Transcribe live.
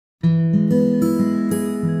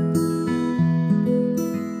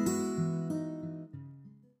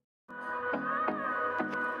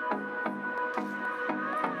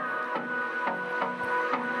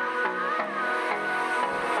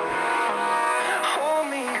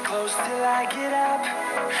close till I get up.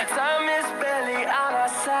 Time is barely on our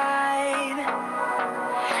side.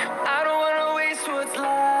 I don't wanna waste what's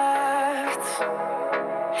left.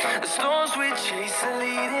 The storms we chase are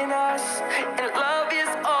leading us, and love is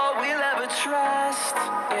all we'll ever trust.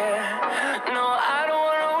 Yeah, no, I don't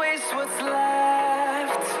wanna waste what's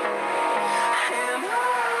left. And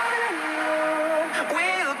on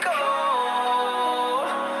we'll go,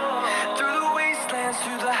 through the wastelands,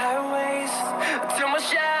 through the highways, till my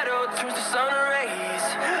shadow turns to sun.